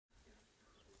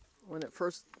when it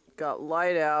first got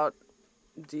light out,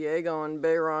 Diego and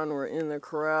Bayron were in the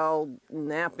corral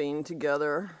napping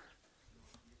together.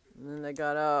 And then they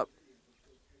got up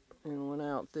and went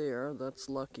out there. That's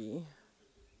Lucky.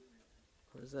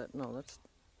 Or is that? No,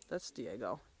 that's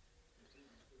Diego.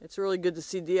 It's really good to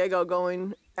see Diego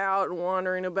going out and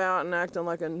wandering about and acting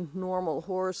like a normal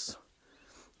horse.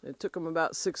 It took him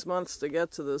about 6 months to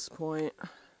get to this point.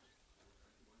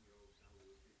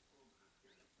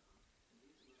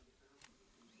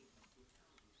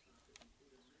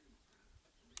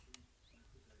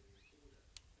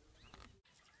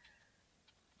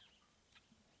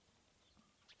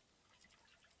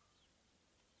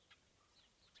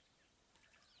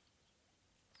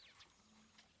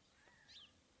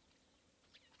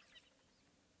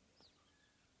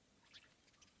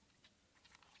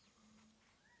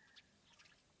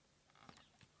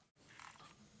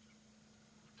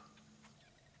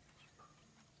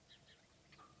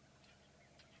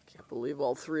 Can't believe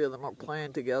all three of them are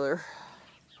playing together.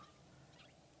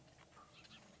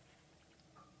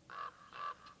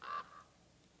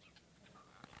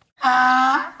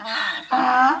 I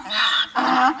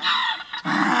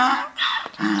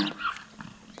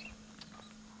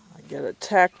get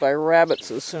attacked by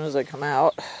rabbits as soon as I come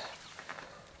out.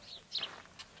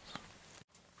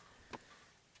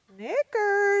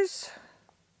 Knickers!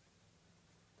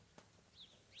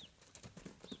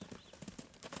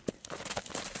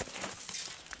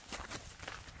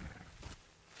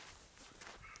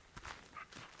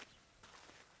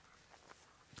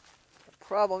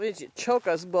 The problem is you choke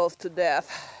us both to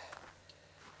death.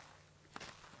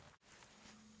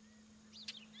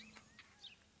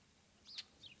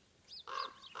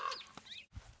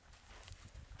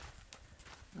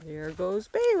 There goes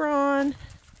Bayron.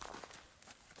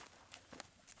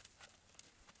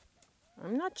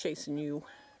 I'm not chasing you.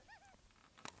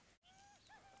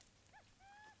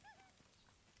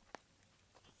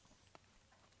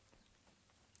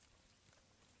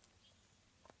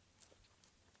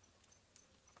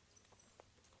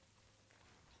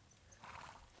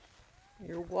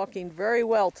 You're walking very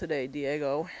well today,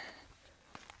 Diego.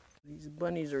 These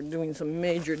bunnies are doing some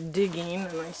major digging,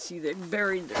 and I see they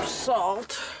buried their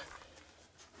salt.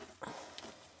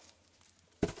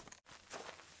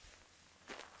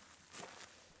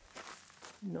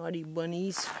 Naughty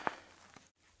bunnies.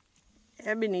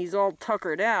 Ebony's all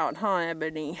tuckered out, huh,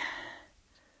 Ebony?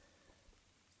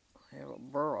 I have a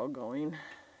burrow going.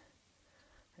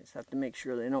 I just have to make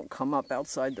sure they don't come up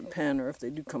outside the pen, or if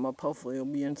they do come up, hopefully it'll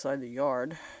be inside the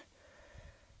yard.